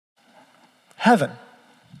heaven.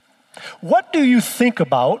 What do you think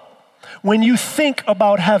about when you think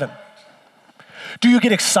about heaven? Do you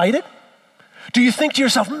get excited? Do you think to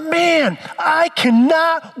yourself, man, I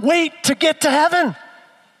cannot wait to get to heaven?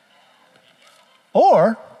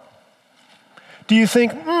 Or do you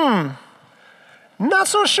think, not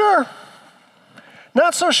so sure.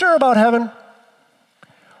 Not so sure about heaven.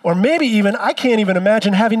 Or maybe even, I can't even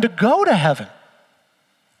imagine having to go to heaven.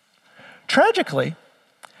 Tragically,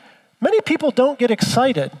 many people don't get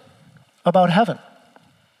excited about heaven.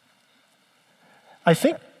 I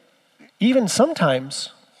think even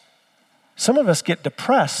sometimes some of us get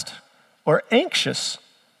depressed or anxious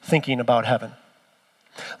thinking about heaven.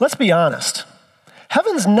 Let's be honest.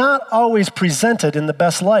 Heaven's not always presented in the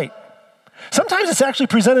best light. Sometimes it's actually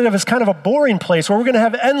presented as kind of a boring place where we're going to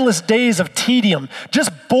have endless days of tedium, just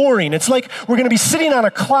boring. It's like we're going to be sitting on a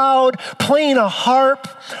cloud, playing a harp,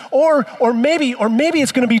 or maybe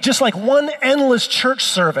it's going to be just like one endless church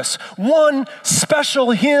service, one special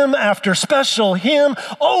hymn after special hymn,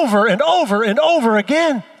 over and over and over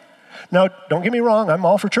again. Now, don't get me wrong, I'm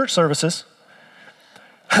all for church services.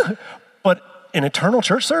 But an eternal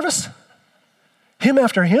church service? Hymn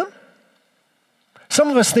after hymn? Some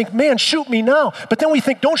of us think, man, shoot me now. But then we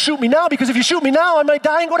think, don't shoot me now, because if you shoot me now, I might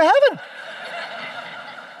die and go to heaven.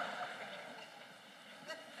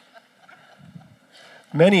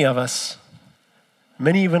 Many of us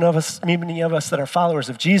that are followers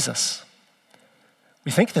of Jesus,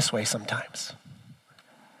 we think this way sometimes.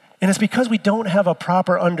 And it's because we don't have a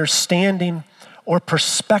proper understanding or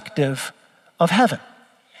perspective of heaven.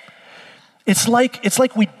 It's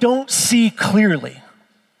like we don't see clearly.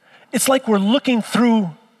 It's like we're looking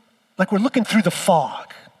through the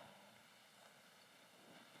fog.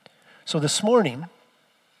 So this morning,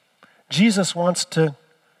 Jesus wants to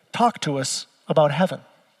talk to us about heaven.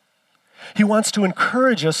 He wants to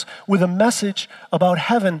encourage us with a message about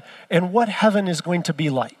heaven and what heaven is going to be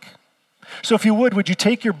like. So if you would you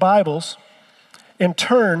take your Bibles and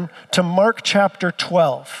turn to Mark chapter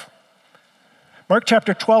 12. Mark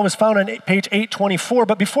chapter 12 is found on page 824,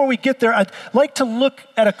 but before we get there, I'd like to look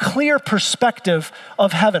at a clear perspective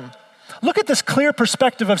of heaven. Look at this clear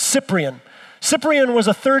perspective of Cyprian. Cyprian was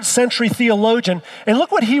a 3rd century theologian, and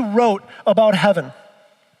look what he wrote about heaven.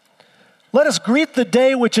 Let us greet the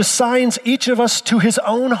day which assigns each of us to his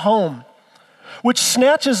own home, which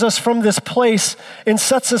snatches us from this place and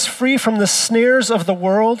sets us free from the snares of the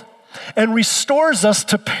world and restores us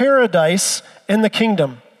to paradise and the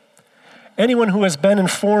kingdom. Anyone who has been in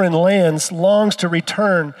foreign lands longs to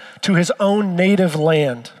return to his own native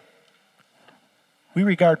land. We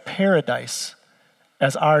regard paradise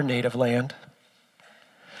as our native land.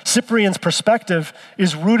 Cyprian's perspective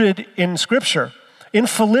is rooted in Scripture. In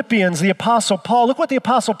Philippians, the Apostle Paul, look what the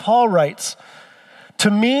Apostle Paul writes. To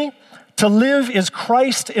me, to live is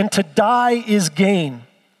Christ, and to die is gain.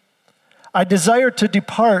 I desire to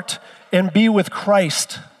depart and be with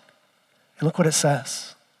Christ. And look what it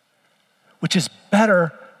says. Which is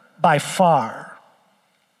better by far.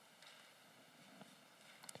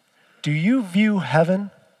 Do you view heaven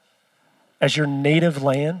as your native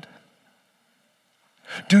land?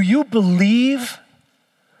 Do you believe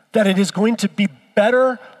that it is going to be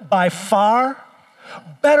better by far?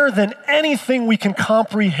 Better than anything we can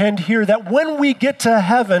comprehend here, that when we get to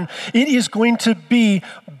heaven, it is going to be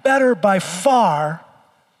better by far,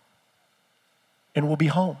 and we'll be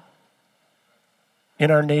home in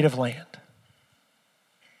our native land.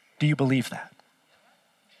 Do you believe that?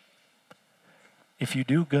 If you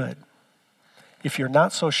do, good. If you're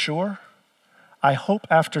not so sure, I hope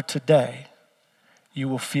after today you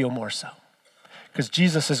will feel more so. Because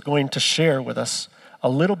Jesus is going to share with us a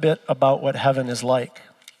little bit about what heaven is like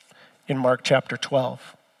in Mark chapter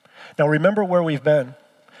 12. Now remember where we've been.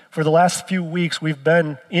 For the last few weeks, we've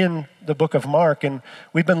been in the book of Mark, and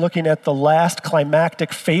we've been looking at the last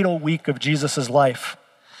climactic, fatal week of Jesus' life.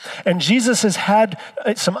 And Jesus has had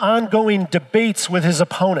some ongoing debates with his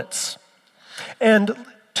opponents. And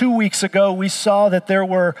 2 weeks ago, we saw that there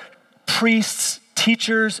were priests,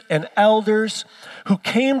 teachers, and elders who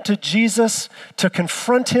came to Jesus to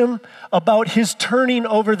confront him about his turning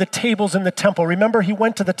over the tables in the temple. Remember, he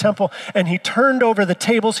went to the temple and he turned over the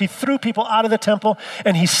tables. He threw people out of the temple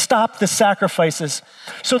and he stopped the sacrifices.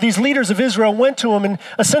 So these leaders of Israel went to him and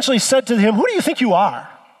essentially said to him, "Who do you think you are?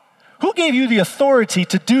 Who gave you the authority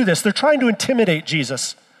to do this?" They're trying to intimidate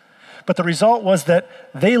Jesus. But the result was that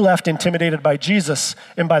they left intimidated by Jesus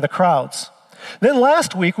and by the crowds. Then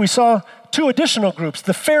last week, we saw 2 additional groups,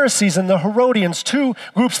 the Pharisees and the Herodians, 2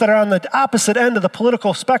 groups that are on the opposite end of the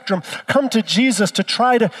political spectrum, come to Jesus to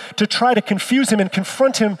try to confuse him and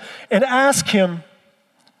confront him and ask him,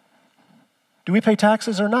 Do we pay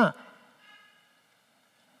taxes or not?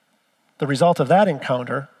 The result of that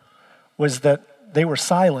encounter was that they were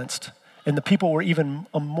silenced, and the people were even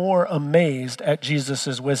more amazed at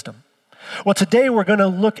Jesus' wisdom. Well, today we're going to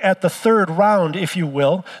look at the third round, if you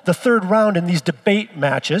will, the third round in these debate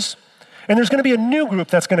matches. And there's going to be a new group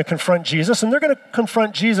that's going to confront Jesus, and they're going to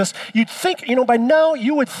confront Jesus. You'd think, by now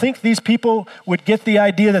you would think these people would get the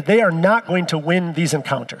idea that they are not going to win these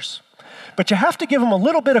encounters. But you have to give them a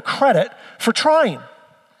little bit of credit for trying.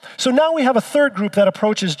 So now we have a third group that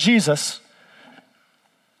approaches Jesus,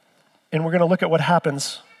 and we're going to look at what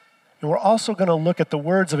happens. And we're also going to look at the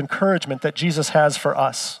words of encouragement that Jesus has for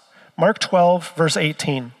us. Mark 12, verse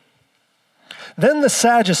 18. Then the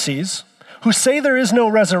Sadducees, who say there is no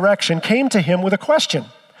resurrection, came to him with a question.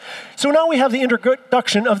 So now we have the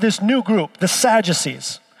introduction of this new group, the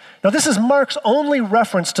Sadducees. Now this is Mark's only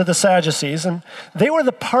reference to the Sadducees, and they were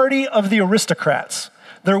the party of the aristocrats.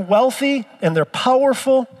 They're wealthy and they're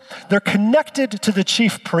powerful. They're connected to the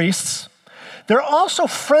chief priests. They're also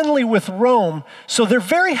friendly with Rome, so they're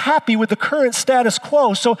very happy with the current status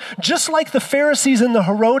quo. So just like the Pharisees and the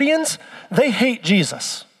Herodians, they hate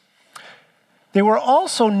Jesus. They were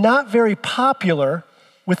also not very popular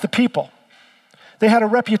with the people. They had a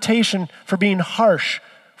reputation for being harsh,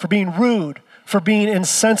 for being rude, for being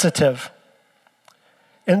insensitive.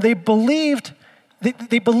 And they believed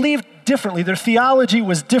differently. Their theology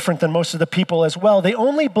was different than most of the people as well. They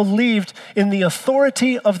only believed in the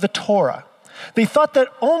authority of the Torah. They thought that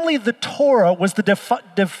only the Torah was the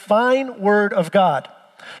divine word of God.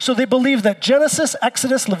 So they believed that Genesis,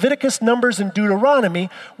 Exodus, Leviticus, Numbers, and Deuteronomy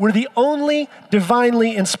were the only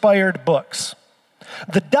divinely inspired books.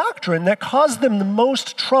 The doctrine that caused them the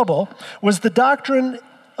most trouble was the doctrine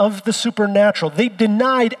of the supernatural. They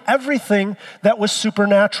denied everything that was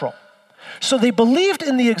supernatural. So they believed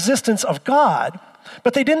in the existence of God,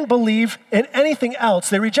 but they didn't believe in anything else.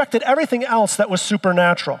 They rejected everything else that was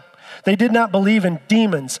supernatural. They did not believe in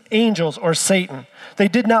demons, angels, or Satan. They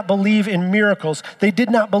did not believe in miracles. They did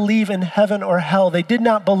not believe in heaven or hell. They did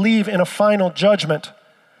not believe in a final judgment.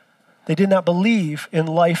 They did not believe in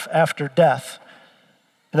life after death.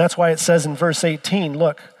 And that's why it says in verse 18,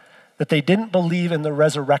 look, that they didn't believe in the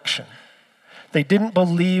resurrection. They didn't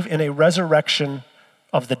believe in a resurrection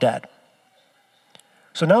of the dead.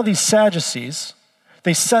 So now these Sadducees,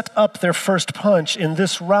 they set up their first punch in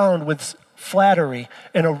this round with flattery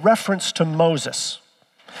and a reference to Moses.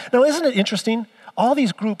 Now, isn't it interesting? All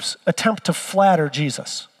these groups attempt to flatter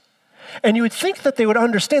Jesus. And you would think that they would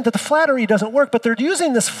understand that the flattery doesn't work, but they're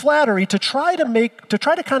using this flattery to try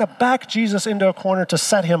to kind of back Jesus into a corner to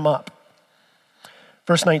set him up.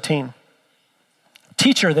 Verse 19.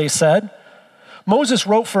 Teacher, they said, Moses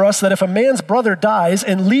wrote for us that if a man's brother dies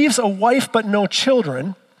and leaves a wife but no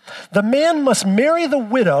children, the man must marry the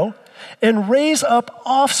widow and raise up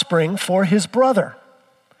offspring for his brother.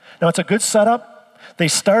 Now, it's a good setup. They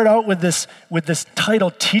start out with this title,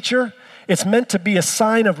 teacher. It's meant to be a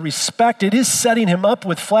sign of respect. It is setting him up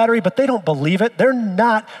with flattery, but they don't believe it. They're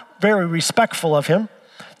not very respectful of him.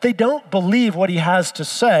 They don't believe what he has to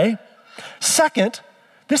say. Second,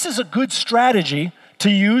 this is a good strategy to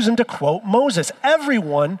use and to quote Moses.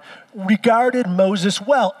 Everyone regarded Moses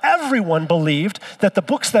well. Everyone believed that the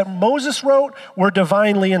books that Moses wrote were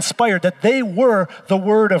divinely inspired, that they were the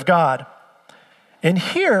Word of God. And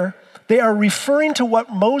here, they are referring to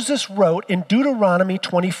what Moses wrote in Deuteronomy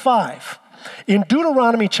 25. In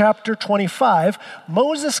Deuteronomy chapter 25,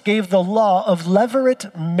 Moses gave the law of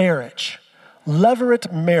levirate marriage.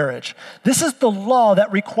 Levirate marriage. This is the law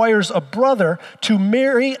that requires a brother to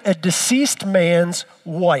marry a deceased man's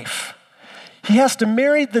wife. He has to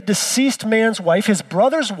marry the deceased man's wife, his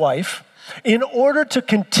brother's wife, in order to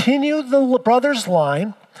continue the brother's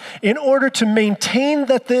line, in order to maintain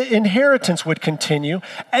that the inheritance would continue,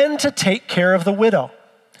 and to take care of the widow.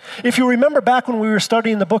 If you remember back when we were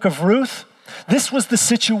studying the book of Ruth, this was the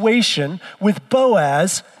situation with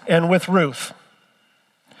Boaz and with Ruth.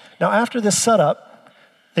 Now, after this setup,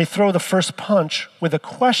 they throw the first punch with a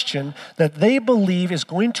question that they believe is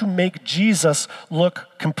going to make Jesus look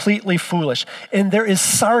completely foolish. And there is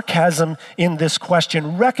sarcasm in this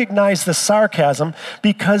question. Recognize the sarcasm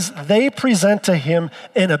because they present to him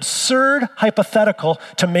an absurd hypothetical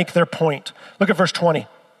to make their point. Look at verse 20.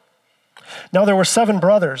 Now there were 7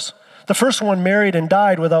 brothers. The first one married and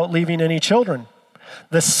died without leaving any children.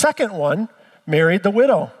 The second one married the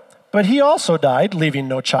widow, but he also died, leaving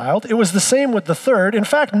no child. It was the same with the third. In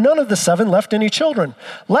fact, none of the 7 left any children.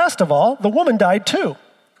 Last of all, the woman died too.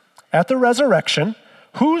 At the resurrection,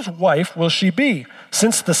 whose wife will she be,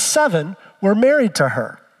 since the 7 were married to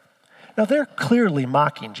her? Now, they're clearly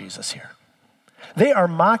mocking Jesus here. They are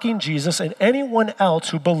mocking Jesus and anyone else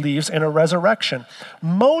who believes in a resurrection.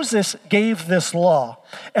 Moses gave this law,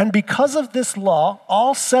 and because of this law,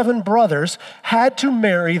 all 7 brothers had to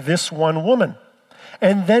marry this one woman.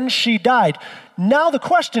 And then she died. Now the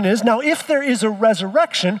question is, now if there is a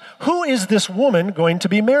resurrection, who is this woman going to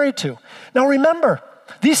be married to? Now remember,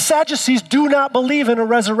 these Sadducees do not believe in a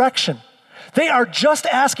resurrection. They are just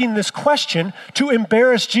asking this question to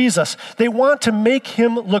embarrass Jesus. They want to make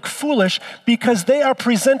him look foolish because they are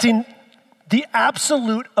presenting the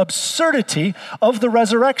absolute absurdity of the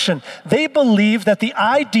resurrection. They believe that the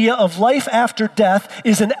idea of life after death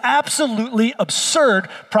is an absolutely absurd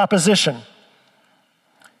proposition.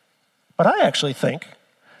 But I actually think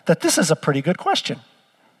that this is a pretty good question.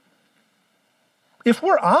 If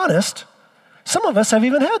we're honest, some of us have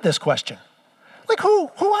even had this question. Like, who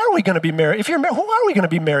are we going to be married? Who are we going to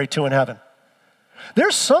be married to in heaven?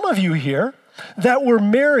 There's some of you here that were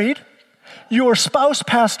married, your spouse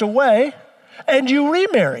passed away, and you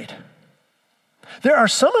remarried. There are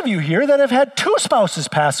some of you here that have had 2 spouses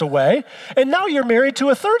pass away, and now you're married to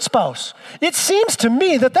a 3rd spouse. It seems to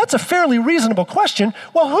me that that's a fairly reasonable question.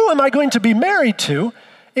 Well, who am I going to be married to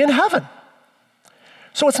in heaven?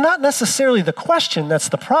 So it's not necessarily the question that's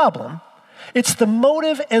the problem. It's the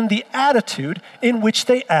motive and the attitude in which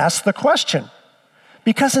they ask the question.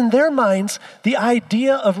 Because in their minds, the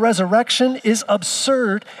idea of resurrection is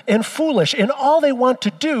absurd and foolish, and all they want to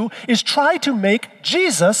do is try to make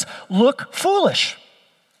Jesus look foolish.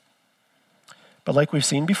 But like we've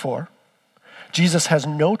seen before, Jesus has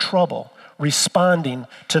no trouble responding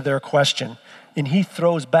to their question, and he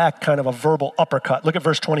throws back kind of a verbal uppercut. Look at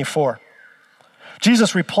verse 24.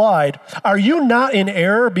 Jesus replied, "Are you not in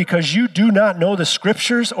error because you do not know the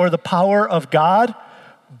scriptures or the power of God?"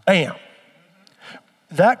 Bam.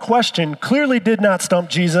 That question clearly did not stump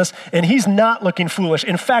Jesus, and he's not looking foolish.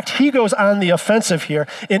 In fact, he goes on the offensive here.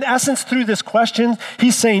 In essence, through this question,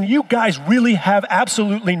 he's saying, you guys really have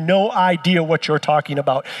absolutely no idea what you're talking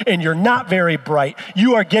about, and you're not very bright.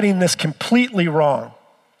 You are getting this completely wrong.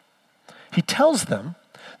 He tells them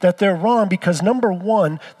that they're wrong because, number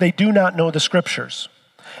 1, they do not know the scriptures.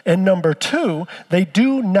 And number 2, they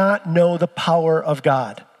do not know the power of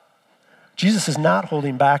God. Jesus is not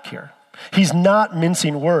holding back here. He's not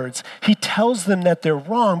mincing words. He tells them that they're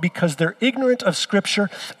wrong because they're ignorant of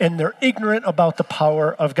scripture and they're ignorant about the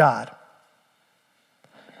power of God.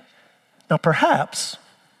 Now perhaps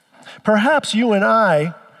you and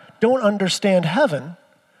I don't understand heaven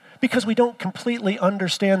because we don't completely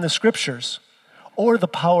understand the scriptures or the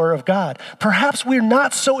power of God. Perhaps we're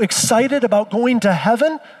not so excited about going to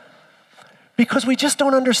heaven because we just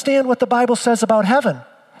don't understand what the Bible says about heaven.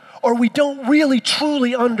 Or we don't really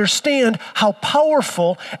truly understand how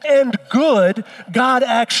powerful and good God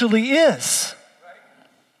actually is.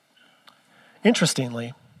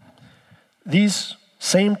 Interestingly, these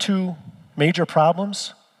same 2 major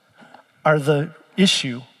problems are the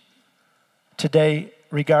issue today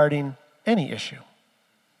regarding any issue.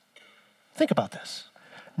 Think about this.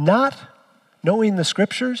 Not knowing the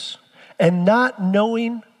scriptures and not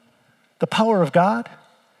knowing the power of God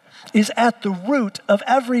is at the root of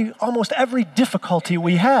almost every difficulty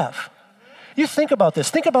we have. You think about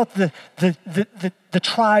this. Think about the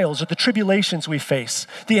trials or the tribulations we face,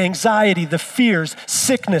 the anxiety, the fears,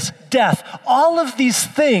 sickness, death. All of these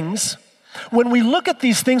things, when we look at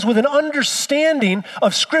these things with an understanding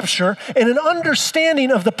of Scripture and an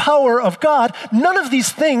understanding of the power of God, none of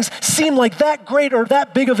these things seem like that great or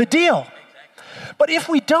that big of a deal. But if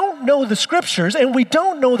we don't know the Scriptures and we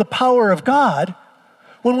don't know the power of God,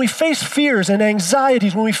 when we face fears and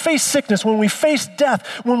anxieties, when we face sickness, when we face death,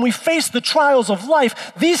 when we face the trials of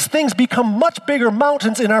life, these things become much bigger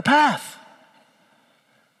mountains in our path.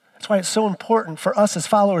 That's why it's so important for us as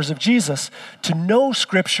followers of Jesus to know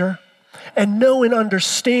Scripture and know and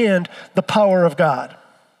understand the power of God.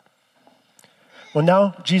 Well,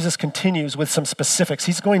 now Jesus continues with some specifics.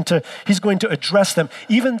 He's going to address them.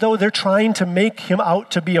 Even though they're trying to make him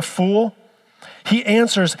out to be a fool, he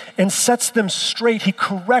answers and sets them straight. He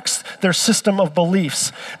corrects their system of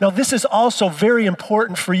beliefs. Now, this is also very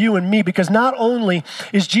important for you and me because not only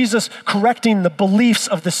is Jesus correcting the beliefs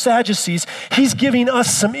of the Sadducees, he's giving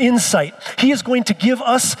us some insight. He is going to give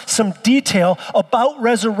us some detail about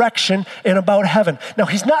resurrection and about heaven. Now,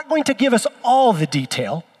 he's not going to give us all the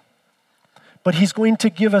detail, but he's going to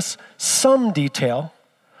give us some detail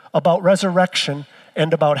about resurrection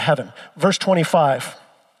and about heaven. Verse 25.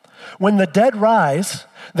 When the dead rise,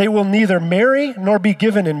 they will neither marry nor be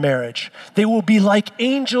given in marriage. They will be like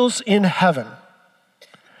angels in heaven.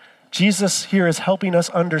 Jesus here is helping us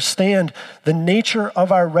understand the nature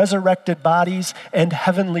of our resurrected bodies and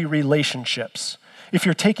heavenly relationships. If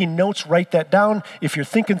you're taking notes, write that down. If you're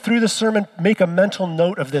thinking through the sermon, make a mental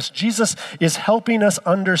note of this. Jesus is helping us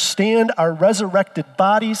understand our resurrected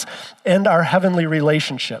bodies and our heavenly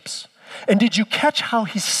relationships. And did you catch how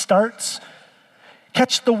he starts?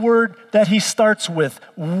 Catch the word that he starts with,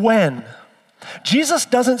 when. Jesus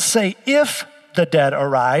doesn't say if the dead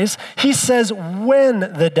arise. He says when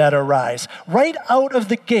the dead arise. Right out of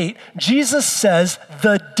the gate, Jesus says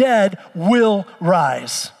the dead will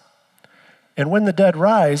rise. And when the dead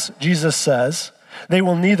rise, Jesus says, they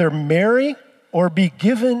will neither marry or be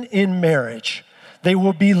given in marriage. They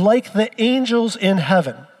will be like the angels in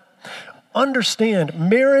heaven. Understand,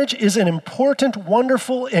 marriage is an important,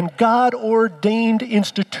 wonderful, and God-ordained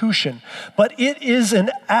institution, but it is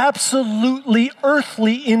an absolutely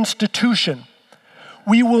earthly institution.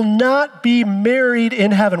 We will not be married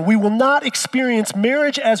in heaven. We will not experience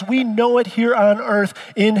marriage as we know it here on earth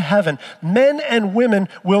in heaven. Men and women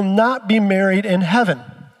will not be married in heaven.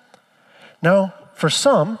 Now, for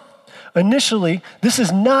some, initially, this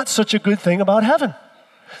is not such a good thing about heaven.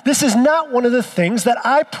 This is not one of the things that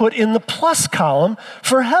I put in the plus column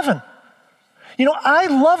for heaven. You know, I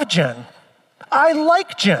love Jen. I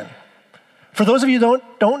like Jen. For those of you who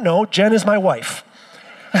don't know, Jen is my wife.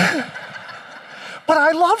 But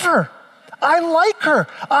I love her. I like her.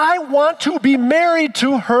 I want to be married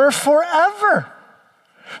to her forever.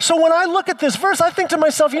 So when I look at this verse, I think to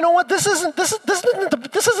myself, you know what? This isn't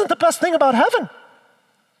the best thing about heaven.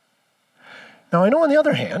 Now, I know on the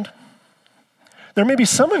other hand, there may be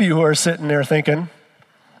some of you who are sitting there thinking,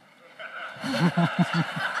 that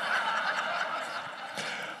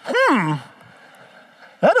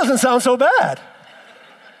doesn't sound so bad.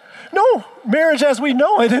 No marriage as we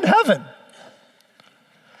know it in heaven.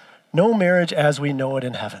 No marriage as we know it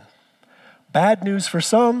in heaven. Bad news for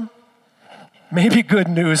some, maybe good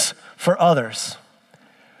news for others.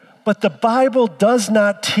 But the Bible does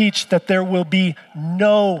not teach that there will be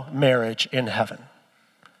no marriage in heaven.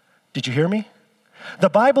 Did you hear me? The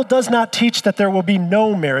Bible does not teach that there will be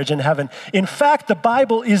no marriage in heaven. In fact, the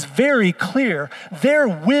Bible is very clear. There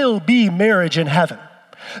will be marriage in heaven.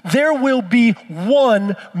 There will be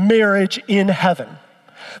one marriage in heaven.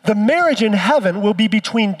 The marriage in heaven will be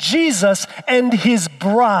between Jesus and his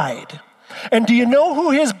bride. And do you know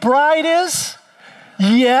who his bride is?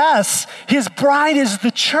 Yes, his bride is the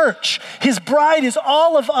church. His bride is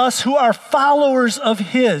all of us who are followers of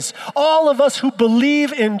his. All of us who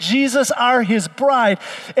believe in Jesus are his bride.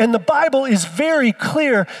 And the Bible is very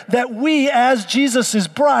clear that we, as Jesus'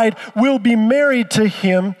 bride, will be married to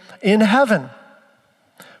him in heaven.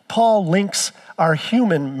 Paul links our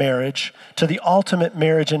human marriage to the ultimate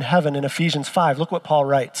marriage in heaven in Ephesians 5. Look what Paul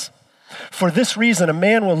writes. For this reason, a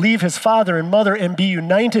man will leave his father and mother and be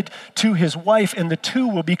united to his wife, and the two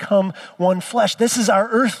will become one flesh. This is our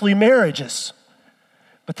earthly marriages.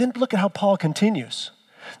 But then look at how Paul continues.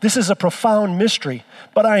 This is a profound mystery,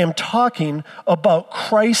 but I am talking about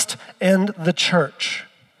Christ and the church.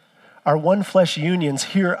 Our one flesh unions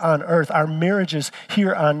here on earth, our marriages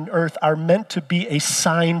here on earth are meant to be a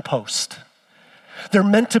signpost. They're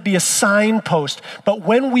meant to be a signpost. But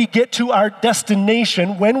when we get to our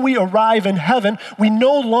destination, when we arrive in heaven, we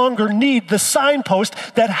no longer need the signpost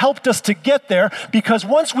that helped us to get there, because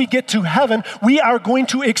once we get to heaven, we are going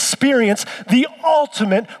to experience the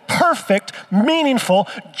ultimate, perfect, meaningful,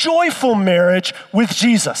 joyful marriage with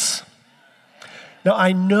Jesus. Now,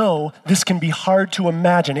 I know this can be hard to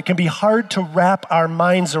imagine. It can be hard to wrap our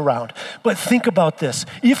minds around. But think about this.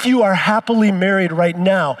 If you are happily married right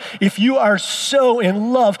now, if you are so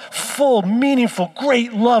in love, full, meaningful,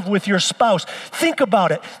 great love with your spouse, think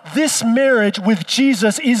about it. This marriage with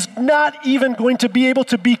Jesus is not even going to be able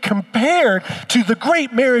to be compared to the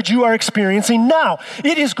great marriage you are experiencing now.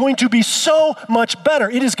 It is going to be so much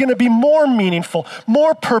better. It is going to be more meaningful,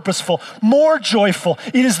 more purposeful, more joyful.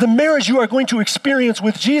 It is the marriage you are going to experience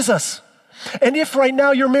with Jesus. And if right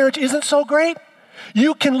now your marriage isn't so great,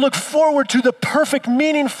 you can look forward to the perfect,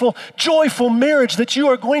 meaningful, joyful marriage that you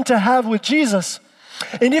are going to have with Jesus.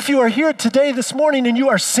 And if you are here today, this morning, and you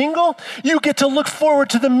are single, you get to look forward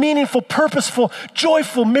to the meaningful, purposeful,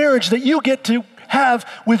 joyful marriage that you get to have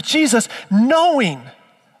with Jesus, knowing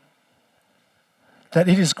that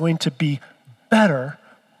it is going to be better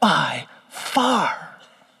by far.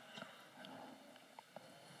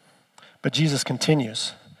 But Jesus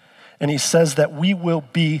continues, and he says that we will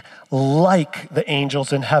be like the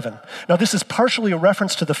angels in heaven. Now, this is partially a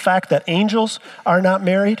reference to the fact that angels are not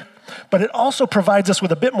married, but it also provides us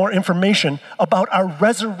with a bit more information about our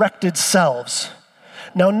resurrected selves.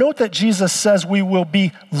 Now note that Jesus says we will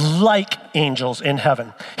be like angels in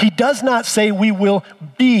heaven. He does not say we will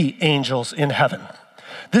be angels in heaven.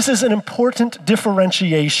 This is an important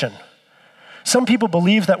differentiation. Some people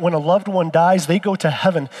believe that when a loved one dies, they go to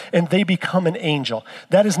heaven and they become an angel.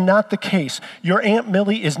 That is not the case. Your Aunt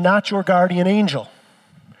Millie is not your guardian angel.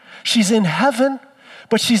 She's in heaven,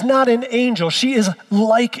 but she's not an angel. She is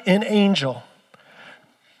like an angel.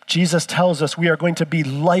 Jesus tells us we are going to be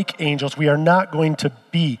like angels. We are not going to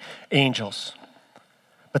be angels.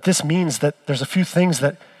 But this means that there's a few things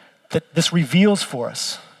that this reveals for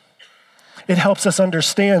us. It helps us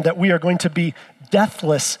understand that we are going to be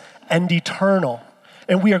deathless and eternal,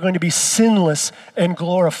 and we are going to be sinless and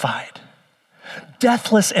glorified.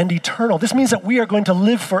 Deathless and eternal. This means that we are going to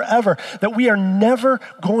live forever, that we are never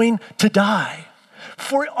going to die.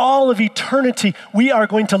 For all of eternity, we are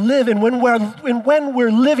going to live, and when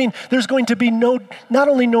we're living, there's going to be not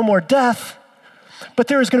only no more death, but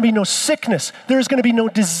there is going to be no sickness. There is going to be no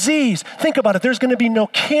disease. Think about it. There's going to be no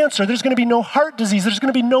cancer. There's going to be no heart disease. There's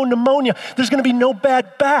going to be no pneumonia. There's going to be no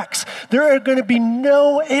bad backs. There are going to be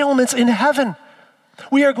no ailments in heaven.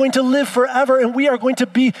 We are going to live forever, and we are going to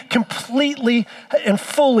be completely and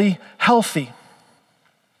fully healthy.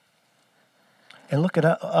 And look at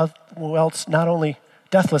who else, not only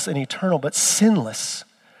deathless and eternal, but sinless.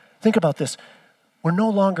 Think about this. We're no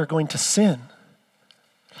longer going to sin.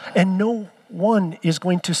 And no one is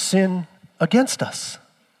going to sin against us.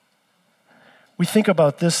 We think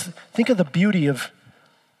about this, think of the beauty of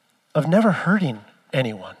never hurting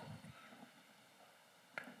anyone.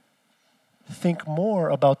 Think more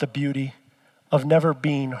about the beauty of never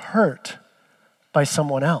being hurt by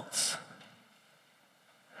someone else.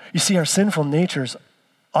 You see, our sinful natures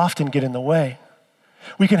often get in the way.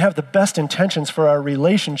 We can have the best intentions for our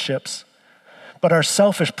relationships, but our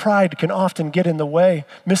selfish pride can often get in the way.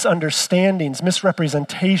 Misunderstandings,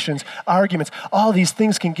 misrepresentations, arguments, all these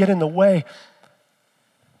things can get in the way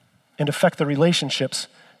and affect the relationships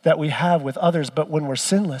that we have with others. But when we're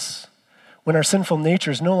sinless, when our sinful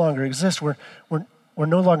natures no longer exist, we're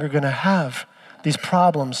no longer going to have these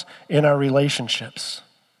problems in our relationships.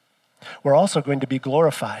 We're also going to be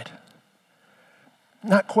glorified.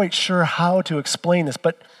 Not quite sure how to explain this,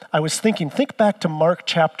 but I was thinking, think back to Mark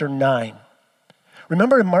chapter 9.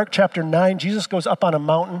 Remember in Mark chapter 9, Jesus goes up on a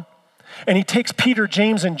mountain, and he takes Peter,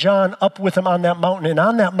 James, and John up with him on that mountain, and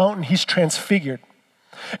on that mountain he's transfigured.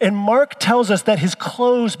 And Mark tells us that his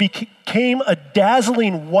clothes became a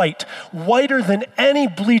dazzling white, whiter than any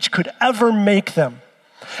bleach could ever make them.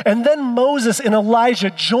 And then Moses and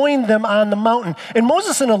Elijah joined them on the mountain. And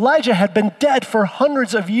Moses and Elijah had been dead for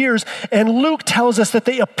hundreds of years, and Luke tells us that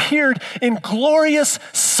they appeared in glorious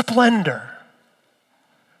splendor.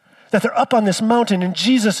 That they're up on this mountain and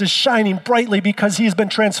Jesus is shining brightly because he has been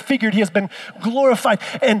transfigured, he has been glorified.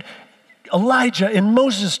 And Elijah and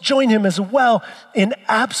Moses join him as well in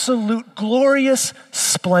absolute glorious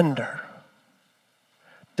splendor.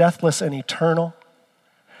 Deathless and eternal,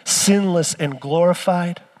 sinless and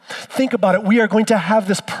glorified. Think about it. We are going to have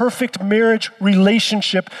this perfect marriage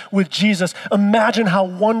relationship with Jesus. Imagine how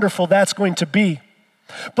wonderful that's going to be.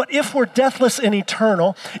 But if we're deathless and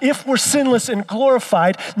eternal, if we're sinless and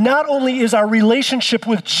glorified, not only is our relationship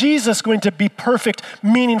with Jesus going to be perfect,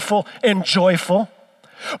 meaningful, and joyful,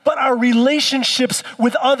 but our relationships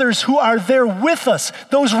with others who are there with us,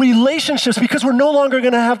 those relationships, because we're no longer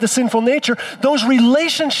going to have the sinful nature, those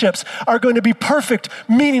relationships are going to be perfect,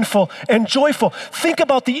 meaningful, and joyful. Think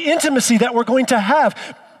about the intimacy that we're going to have.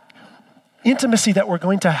 Intimacy that we're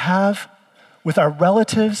going to have with our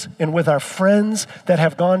relatives and with our friends that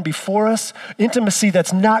have gone before us. Intimacy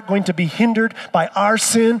that's not going to be hindered by our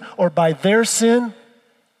sin or by their sin.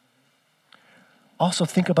 Also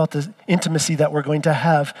think about the intimacy that we're going to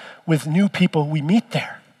have with new people we meet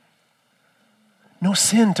there. No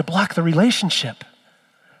sin to block the relationship.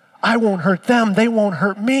 I won't hurt them, they won't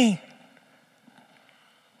hurt me.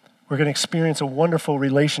 We're going to experience a wonderful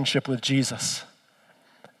relationship with Jesus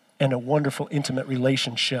and a wonderful intimate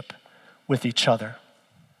relationship with each other.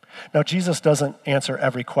 Now, Jesus doesn't answer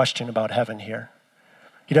every question about heaven here.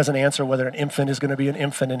 He doesn't answer whether an infant is going to be an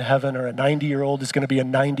infant in heaven or a 90-year-old is going to be a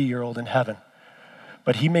 90-year-old in heaven.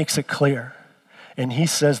 But he makes it clear, and he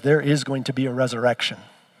says there is going to be a resurrection.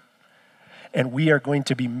 And we are going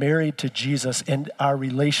to be married to Jesus, and our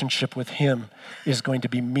relationship with him is going to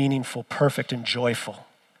be meaningful, perfect, and joyful.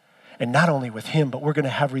 And not only with him, but we're going to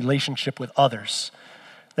have relationship with others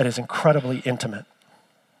that is incredibly intimate.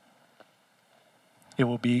 It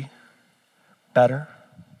will be better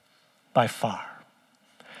by far.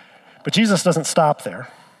 But Jesus doesn't stop there.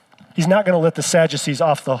 He's not going to let the Sadducees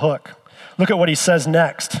off the hook. Look at what he says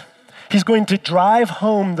next. He's going to drive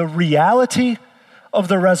home the reality of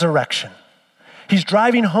the resurrection. He's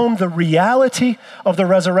driving home the reality of the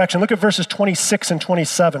resurrection. Look at verses 26 and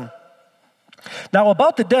 27. Now,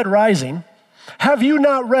 about the dead rising, have you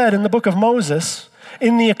not read in the book of Moses,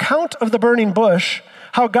 in the account of the burning bush,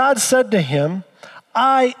 how God said to him,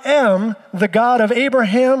 I am the God of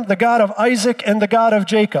Abraham, the God of Isaac, and the God of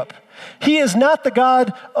Jacob. He is not the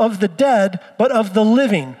God of the dead, but of the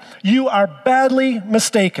living. You are badly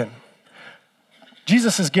mistaken.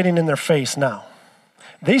 Jesus is getting in their face now.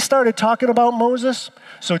 They started talking about Moses,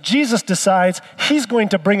 so Jesus decides he's going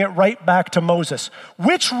to bring it right back to Moses.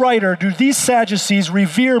 Which writer do these Sadducees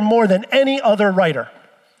revere more than any other writer?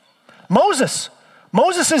 Moses.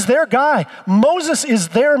 Moses is their guy. Moses is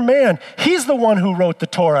their man. He's the one who wrote the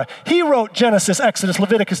Torah. He wrote Genesis, Exodus,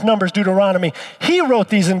 Leviticus, Numbers, Deuteronomy. He wrote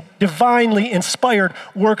these divinely inspired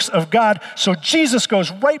works of God. So Jesus goes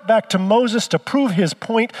right back to Moses to prove his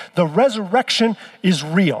point. The resurrection is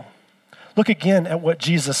real. Look again at what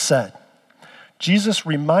Jesus said. Jesus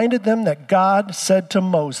reminded them that God said to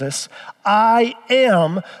Moses, I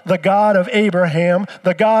am the God of Abraham,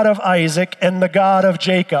 the God of Isaac, and the God of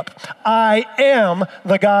Jacob. I am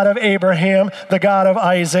the God of Abraham, the God of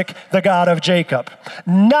Isaac, the God of Jacob.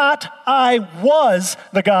 Not I was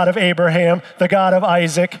the God of Abraham, the God of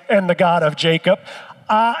Isaac, and the God of Jacob.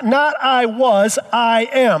 Not I was, I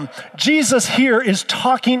am. Jesus here is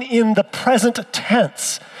talking in the present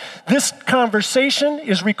tense. This conversation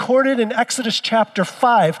is recorded in Exodus chapter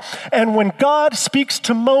 5. And when God speaks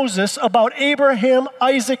to Moses about Abraham,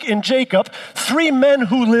 Isaac, and Jacob, three men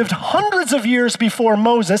who lived hundreds of years before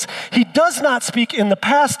Moses, he does not speak in the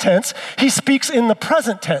past tense, he speaks in the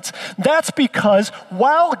present tense. That's because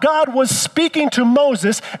while God was speaking to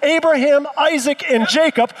Moses, Abraham, Isaac, and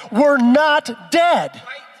Jacob were not dead.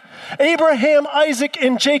 Abraham, Isaac,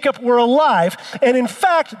 and Jacob were alive, and in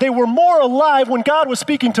fact, they were more alive when God was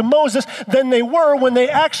speaking to Moses than they were when they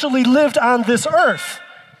actually lived on this earth.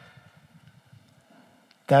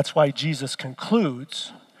 That's why Jesus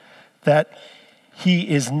concludes that he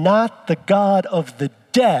is not the God of the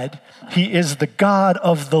dead, he is the God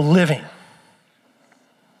of the living.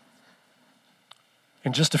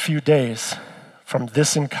 In just a few days from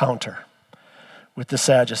this encounter with the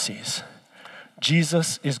Sadducees,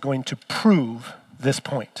 Jesus is going to prove this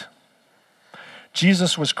point.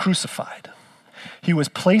 Jesus was crucified. He was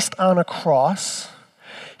placed on a cross.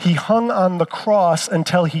 He hung on the cross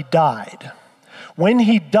until he died. When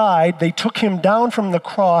he died, they took him down from the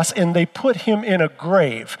cross and they put him in a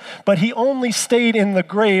grave. But he only stayed in the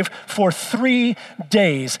grave for 3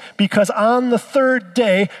 days because on the third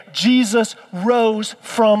day, Jesus rose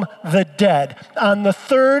from the dead. On the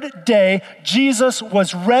third day, Jesus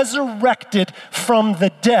was resurrected from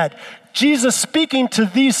the dead. Jesus speaking to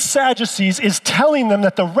these Sadducees is telling them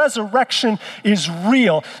that the resurrection is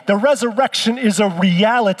real. The resurrection is a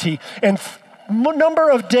reality. And number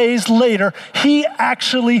of days later, he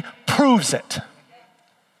actually proves it.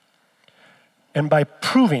 And by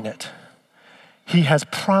proving it, he has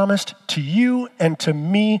promised to you and to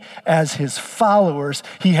me as his followers,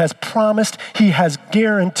 he has promised, he has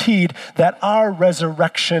guaranteed that our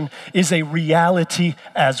resurrection is a reality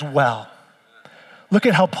as well. Look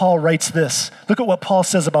at how Paul writes this. Look at what Paul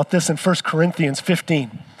says about this in 1 Corinthians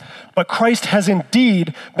 15. But Christ has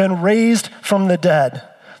indeed been raised from the dead,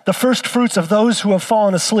 the first fruits of those who have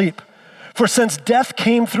fallen asleep. For since death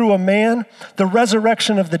came through a man, the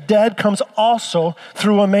resurrection of the dead comes also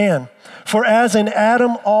through a man. For as in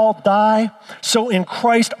Adam all die, so in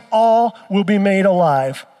Christ all will be made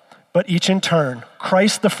alive, but each in turn.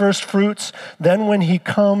 Christ the first fruits, then when he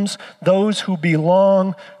comes, those who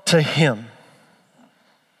belong to him.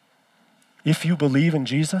 If you believe in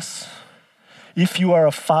Jesus, if you are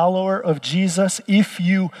a follower of Jesus, if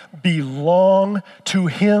you belong to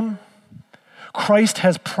him, Christ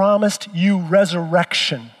has promised you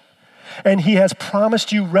resurrection. And he has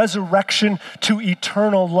promised you resurrection to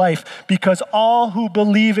eternal life because all who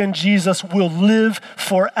believe in Jesus will live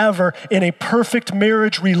forever in a perfect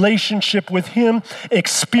marriage relationship with him,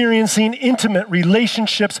 experiencing intimate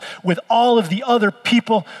relationships with all of the other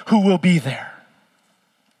people who will be there.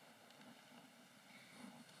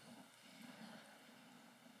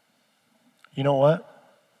 You know what?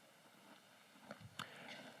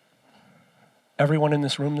 Everyone in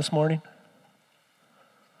this room this morning,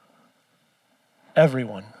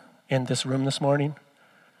 everyone in this room this morning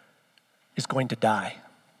is going to die.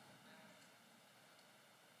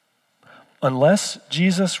 Unless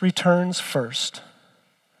Jesus returns first,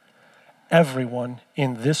 everyone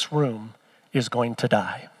in this room is going to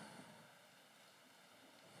die.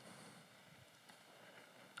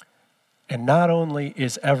 And not only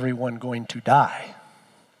is everyone going to die,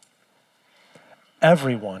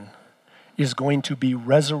 everyone is going to be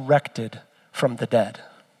resurrected from the dead.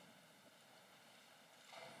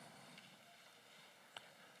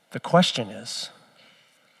 The question is,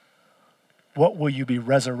 what will you be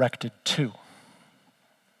resurrected to?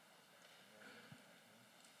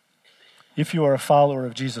 If you are a follower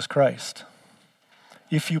of Jesus Christ,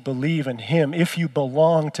 if you believe in him, if you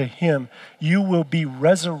belong to him, you will be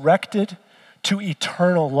resurrected to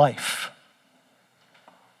eternal life.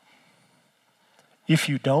 If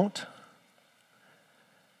you don't,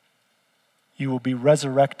 you will be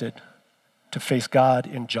resurrected to face God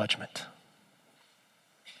in judgment.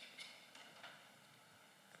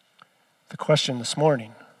 The question this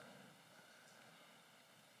morning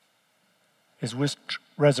is, which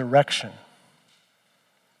resurrection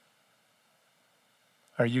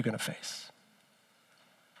are you going to face?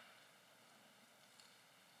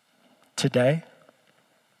 Today,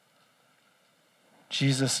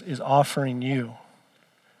 Jesus is offering you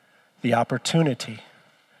the opportunity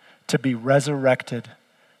to be resurrected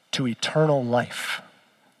to eternal life.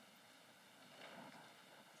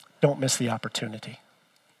 Don't miss the opportunity.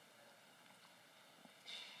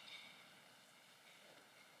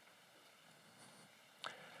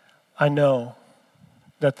 I know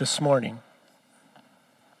that this morning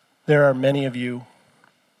there are many of you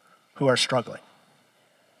who are struggling.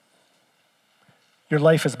 Your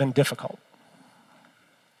life has been difficult.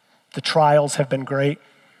 The trials have been great.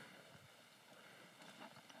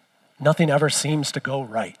 Nothing ever seems to go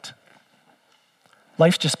right.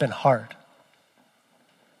 Life's just been hard.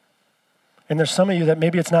 And there's some of you that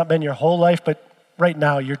maybe it's not been your whole life, but right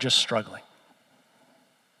now you're just struggling.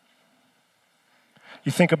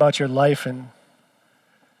 You think about your life and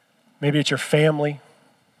maybe it's your family,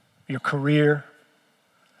 your career,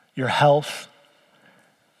 your health,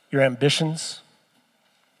 your ambitions.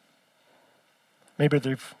 Maybe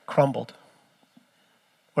they've crumbled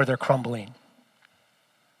or they're crumbling.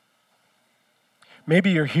 Maybe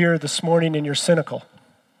you're here this morning and you're cynical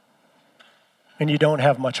and you don't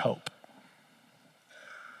have much hope.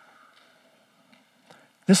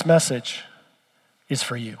 This message is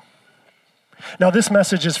for you. Now, this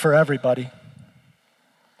message is for everybody,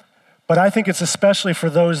 but I think it's especially for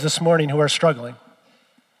those this morning who are struggling,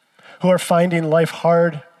 who are finding life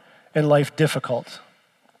hard and life difficult.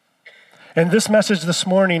 And this message this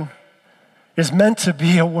morning is meant to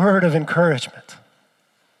be a word of encouragement.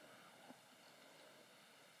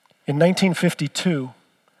 In 1952,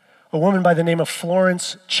 a woman by the name of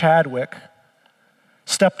Florence Chadwick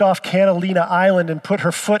stepped off Catalina Island and put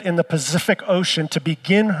her foot in the Pacific Ocean to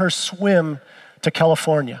begin her swim to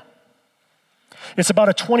California. It's about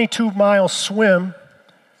a 22-mile swim.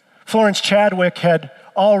 Florence Chadwick had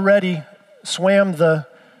already swam the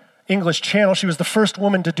English Channel. She was the first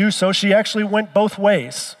woman to do so. She actually went both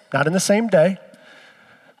ways, not in the same day,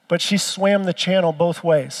 but she swam the channel both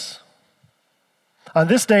ways. On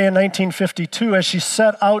this day in 1952, as she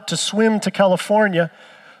set out to swim to California,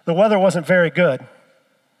 the weather wasn't very good.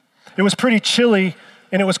 It was pretty chilly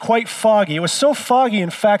and it was quite foggy. It was so foggy, in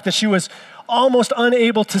fact, that she was almost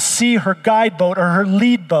unable to see her guide boat or her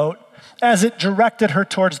lead boat as it directed her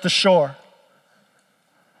towards the shore.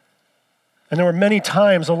 And there were many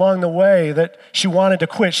times along the way that she wanted to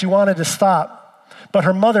quit, she wanted to stop. But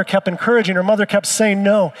her mother kept encouraging, her mother kept saying,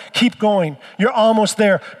 no, keep going, you're almost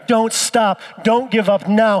there, don't stop, don't give up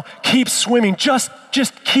now, keep swimming, just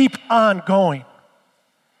keep on going.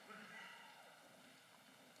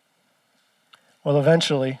 Well,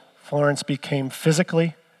 eventually, Florence became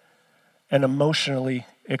physically and emotionally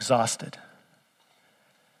exhausted.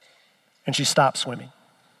 And she stopped swimming.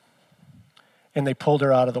 And they pulled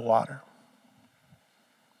her out of the water.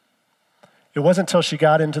 It wasn't until she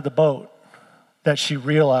got into the boat that she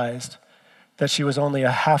realized that she was only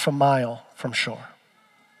a half a mile from shore.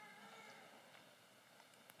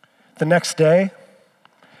 The next day,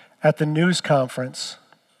 at the news conference,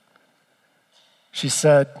 she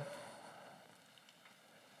said,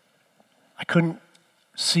 I couldn't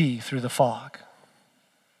see through the fog.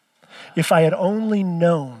 If I had only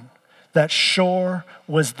known that shore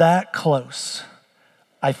was that close,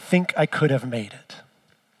 I think I could have made it.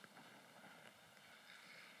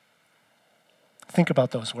 Think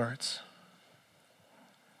about those words.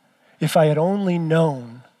 If I had only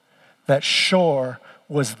known that shore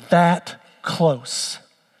was that close,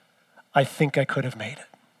 I think I could have made it.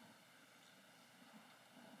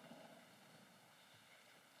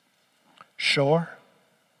 Shore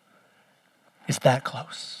is that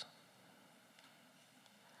close.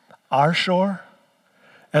 Our shore,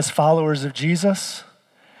 as followers of Jesus,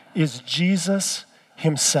 is Jesus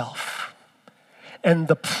himself. and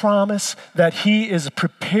the promise that he is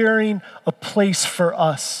preparing a place for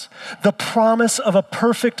us. The promise of a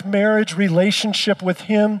perfect marriage relationship with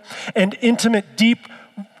him and intimate, deep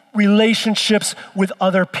relationships with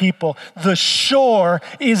other people. The shore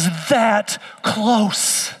is that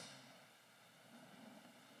close.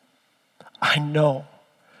 I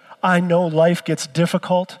know life gets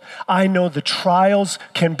difficult. I know the trials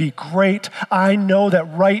can be great. I know that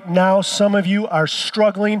right now some of you are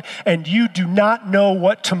struggling and you do not know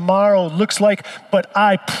what tomorrow looks like, but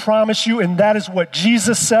I promise you, and that is what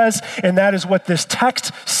Jesus says, and that is what this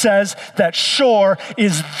text says, that shore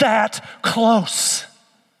is that close.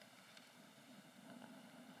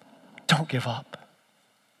 Don't give up.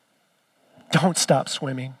 Don't stop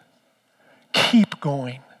swimming. Keep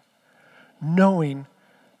going, knowing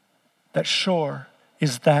that shore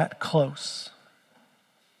is that close.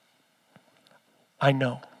 I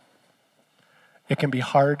know it can be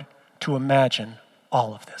hard to imagine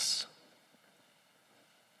all of this.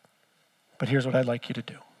 But here's what I'd like you to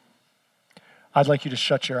do. I'd like you to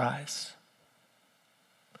shut your eyes.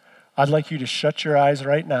 I'd like you to shut your eyes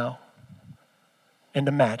right now and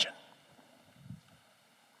imagine.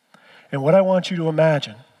 And what I want you to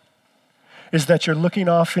imagine is that you're looking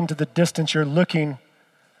off into the distance, you're looking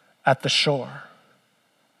at the shore.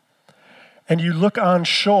 And you look on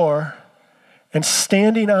shore, and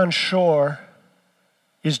standing on shore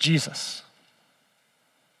is Jesus.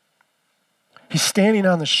 He's standing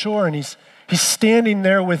on the shore, and he's standing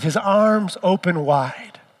there with his arms open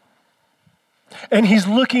wide. And he's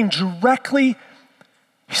looking directly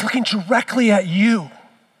at you.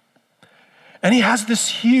 And he has this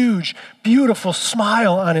huge, beautiful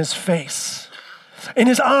smile on his face. And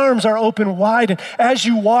his arms are open wide. And as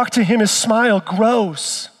you walk to him, his smile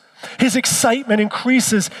grows. His excitement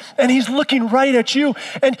increases. And he's looking right at you.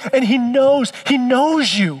 And he knows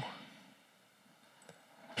you.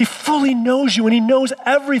 He fully knows you. And he knows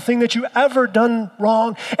everything that you've ever done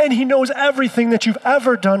wrong. And he knows everything that you've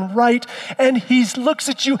ever done right. And he looks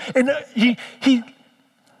at you and he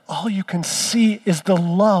all you can see is the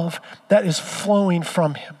love that is flowing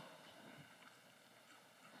from him.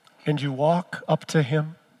 And you walk up to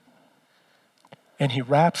him, and he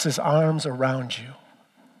wraps his arms around you,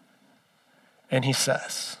 and he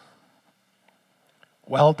says,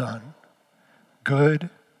 "Well done, good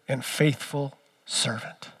and faithful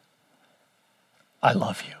servant. I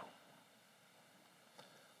love you.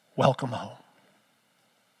 Welcome home."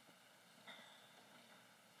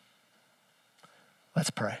 Let's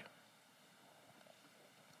pray.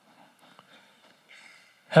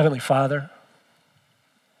 Heavenly Father,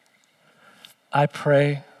 I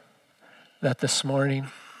pray that this morning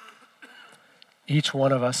each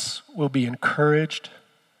one of us will be encouraged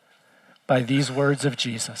by these words of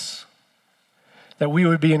Jesus, that we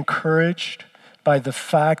would be encouraged by the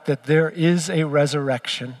fact that there is a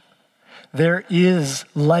resurrection, there is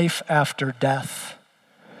life after death,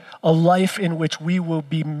 a life in which we will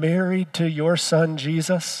be married to your Son,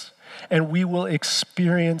 Jesus, and we will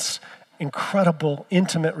experience incredible,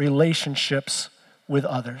 intimate relationships with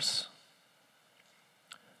others.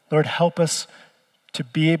 Lord, help us to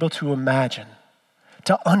be able to imagine,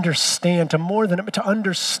 to understand, to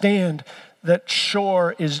understand that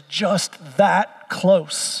shore is just that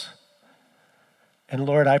close. And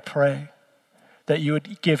Lord, I pray that you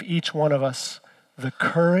would give each one of us the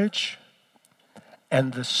courage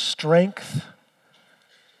and the strength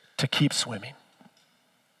to keep swimming.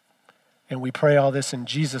 And we pray all this in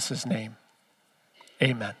Jesus' name.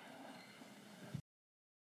 Amen.